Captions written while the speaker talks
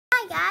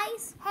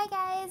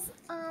guys,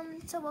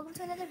 so welcome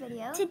to another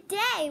video.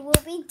 Today we'll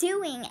be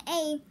doing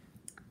a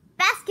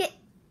basket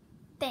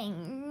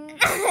thing.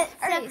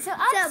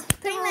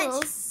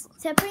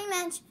 So pretty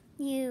much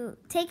you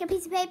take a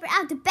piece of paper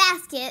out the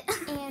basket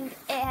and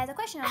it has a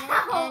question on it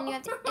and you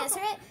have to answer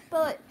it,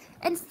 but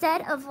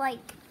instead of like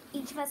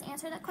each of us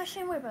answer that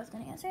question, we're both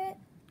going to answer it.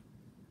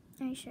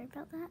 Are you sure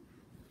about that?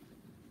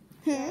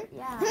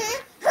 Yeah.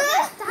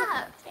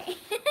 Stop.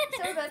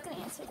 So we're both going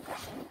to answer the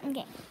question.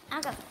 Okay,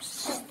 I'll go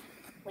first.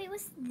 Wait,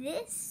 what's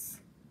this?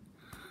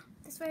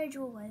 That's where a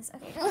jewel was.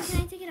 Okay. Oh,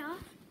 can I take it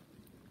off?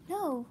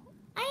 No.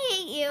 I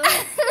hate you.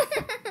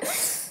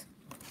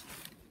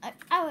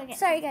 Oh, okay.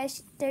 Sorry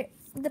guys,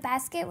 the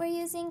basket we're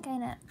using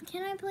kind of...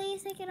 Can I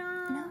please take it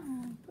off? No.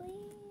 Please.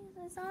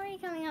 It's already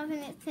coming off and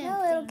it's tempting.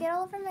 No, it'll get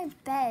all over my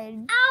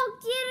bed. I'll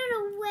get it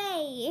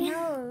away.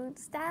 No,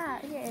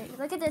 stop. Here,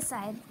 look at this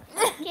side.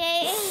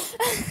 Okay.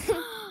 There's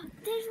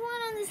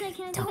one on this side.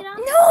 Can I take it off?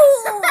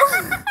 No!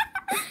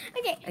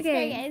 Okay. Okay.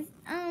 Sorry, guys.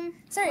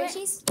 Sorry, what?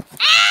 she's...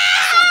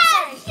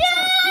 Ah! Sorry.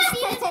 You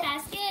see this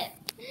basket?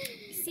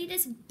 See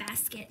this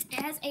basket? It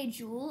has a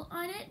jewel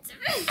on it.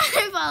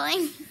 I'm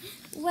falling.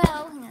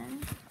 Well, hang on.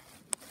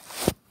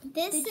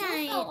 This The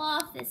side. jewel fell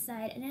off this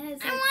side, and it has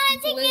I like, want to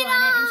take glue it on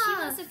off. it, and she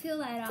wants to peel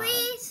that off.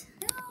 Please.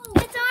 No.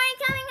 It's already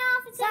coming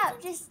off. It's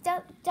Stop. Just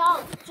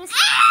don't. Just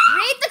Ah!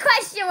 read the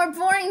question. We're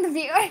boring the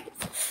viewers.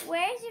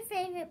 Where's your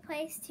favorite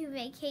place to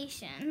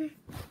vacation?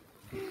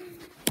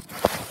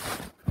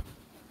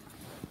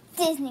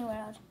 Disney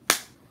World.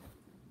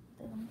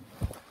 Boom.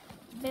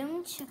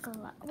 Boom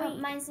chocolate. Wait,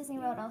 mine's Disney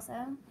World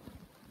also.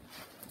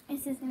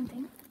 It's the same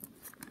thing.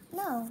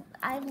 No,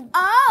 I would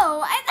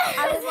Oh,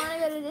 I want to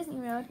go to Disney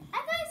World. I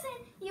thought I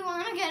said you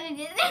want to go to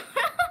Disney World.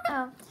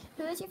 Oh,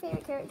 who is your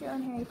favorite character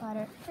on Harry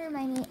Potter?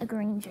 Hermione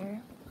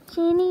Granger.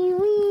 Ginny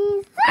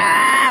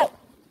Weasley.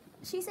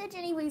 She said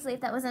Ginny Weasley.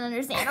 If that wasn't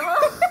understandable.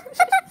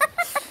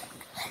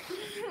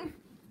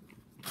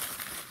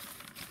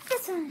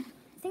 This one.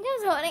 I think I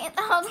was holding it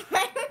the whole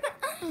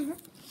time.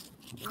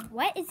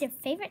 What is your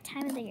favorite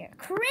time of the year?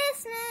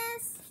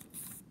 Christmas.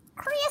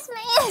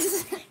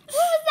 Christmas. What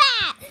was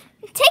that?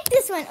 Take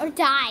this one or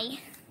die.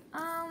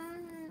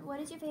 What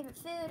is your favorite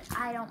food?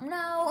 I don't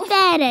know.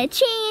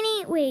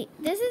 Fettuccine. Wait,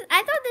 this is.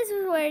 I thought this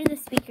was where the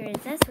speaker is.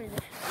 That's where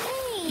the.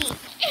 Wait.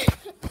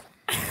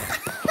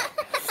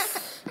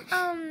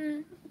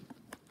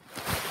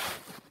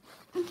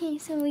 Okay,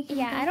 so we can.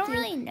 Yeah, I don't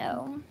really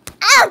know.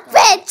 Oh,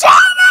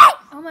 fettuccine!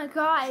 Oh my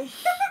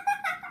gosh.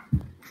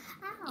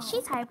 Ow.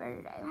 She's hyper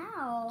today.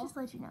 Ow. Just to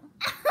let you know.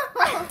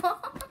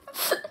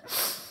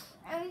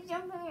 I was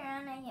jumping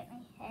around and I hit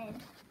my head.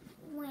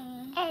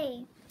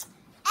 Hey.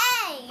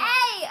 Hey!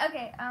 Hey!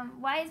 Okay,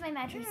 why is my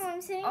mattress? No,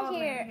 I'm sitting over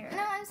here. here?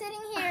 No, I'm sitting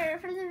here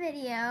for the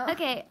video.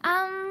 Okay,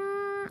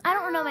 I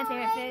don't know my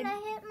favorite food. I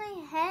hit my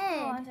head.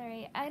 Oh, I'm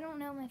sorry. I don't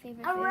know my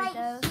favorite Oh, food right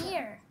though.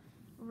 here.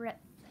 Rip.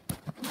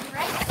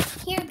 Right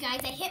here,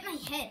 guys. I hit my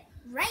head.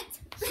 Right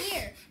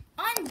here.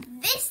 On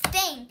this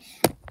thing.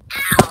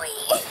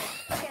 Owie!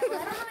 Okay, well,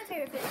 I don't know my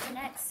favorite food. So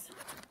next.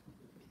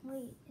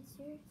 Wait, it's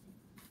yours.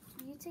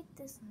 You take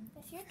this one.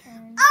 It's your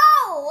turn.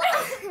 Oh!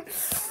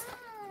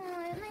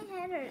 My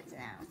head hurts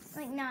now.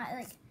 Like, not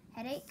like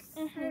headache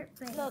hurt,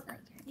 but Look, like,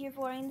 you're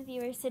boring the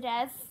viewers to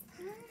death.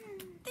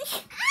 Did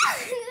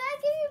that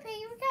give you a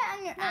paper cut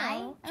on your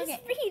eye? Just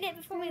Okay. read it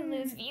before we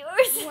lose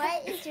viewers.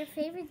 What is your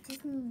favorite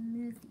Disney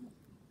movie?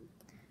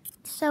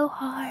 So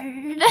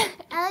hard.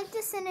 I like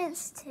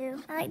Descendants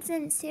too. I like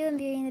Descendants too, and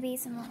Beauty and the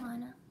Beast, and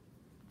Moana,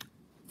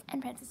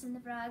 and Princess and the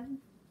Frog,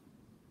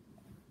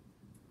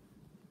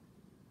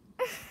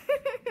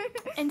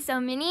 and so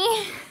many.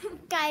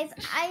 Guys,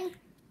 I'm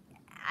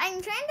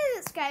trying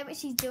to describe what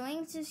she's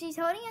doing. So she's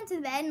holding onto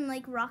the bed and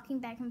like rocking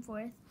back and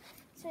forth.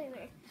 It's really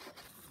weird.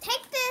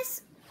 Take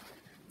this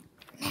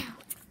now.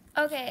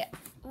 Okay,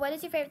 what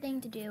is your favorite thing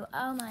to do?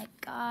 Oh my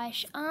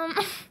gosh.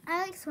 I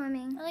like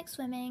swimming. I like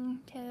swimming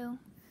too.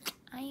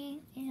 I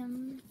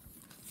am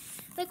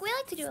like we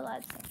like to do a lot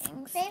of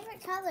things.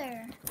 Favorite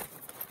color?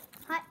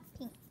 Hot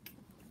pink.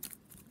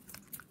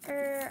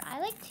 I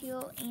like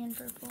teal and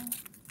purple.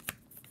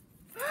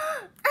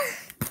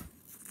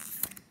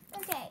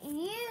 Okay,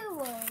 you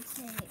will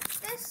take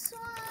this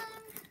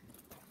one.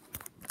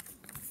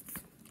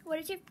 What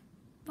did you?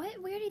 What?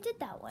 We already did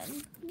that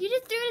one. You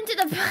just threw it into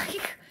the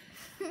bag.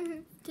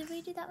 Did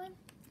we do that one?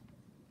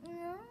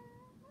 No.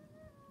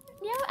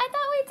 Yeah, I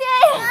thought we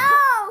did. No,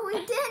 we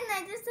didn't.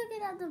 I just took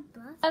it out the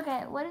bus.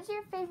 Okay, what is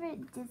your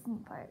favorite Disney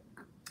park?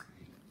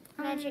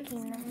 Magic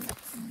Kingdom.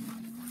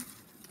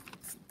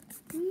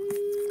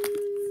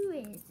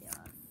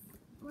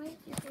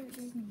 What's your favorite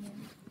Disney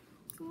movie?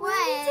 We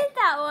already did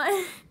that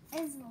one.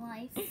 Is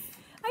life.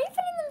 Are you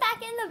putting them back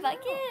in the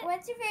bucket?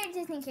 What's your favorite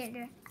Disney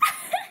character?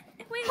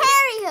 Wait,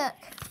 Harry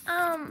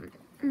Hook.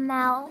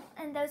 Mal.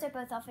 And those are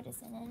both off of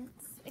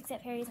Descendants.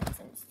 Except Harry's on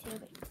Descendants too,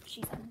 but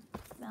she's on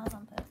Mal's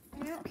on both.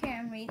 I don't care.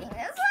 I'm reading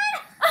this one.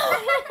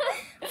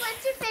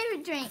 What's your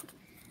favorite drink?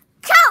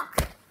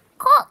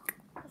 Coke.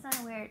 That's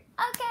kind of weird.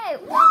 Okay,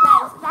 well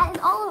guys, that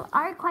is all of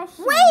our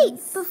questions. Wait!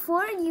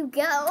 Before you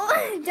go,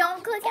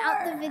 don't click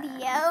out the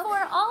video.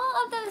 For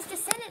all of those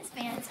Descendants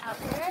fans out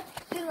there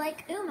who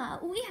like Uma,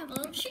 we have a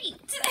little treat.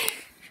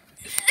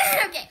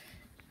 Okay.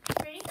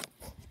 Ready?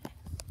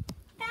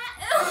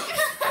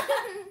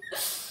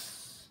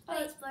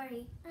 Oh, it's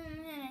blurry.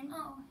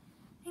 Oh,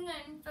 hang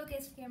on.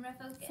 Focus, camera,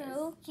 focus.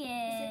 Focus. Is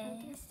it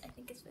focused? I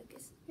think it's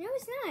focused. No,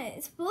 it's not.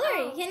 It's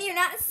blurry. Oh. Can you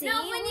not see?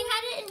 No, when you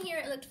had it in here,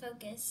 it looked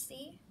focused.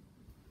 See?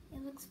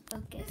 It looks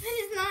focused. It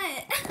is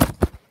not.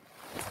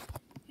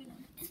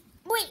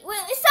 Wait,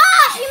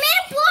 stop! You made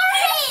it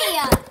blurry!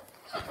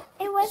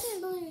 It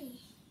wasn't blurry.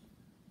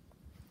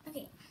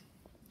 Okay.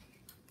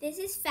 This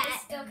is fat.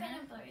 It's still kind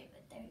of blurry,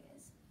 but there it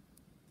is.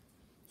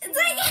 It's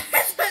like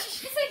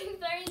It's like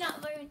blurry,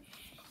 not blurry.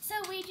 So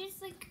we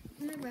just like,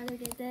 my brother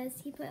did this.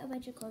 He put a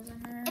bunch of clothes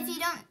on her. if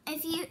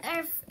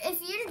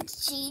you're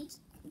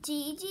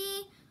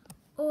Gigi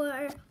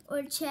or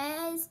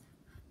Ches,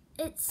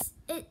 it's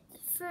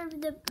for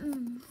the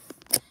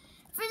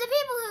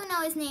people who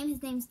know his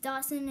name's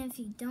Dawson. If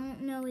you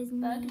don't know his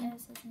Bug name,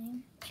 knows his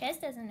name. Ches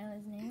doesn't know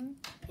his name.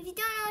 if you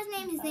don't know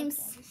his name,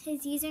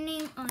 his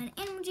username on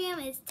Animal Jam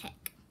is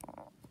Tech.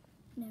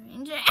 No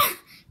Ranger,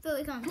 but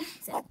we call him Tech,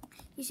 so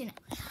you should know.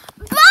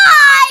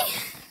 Bye.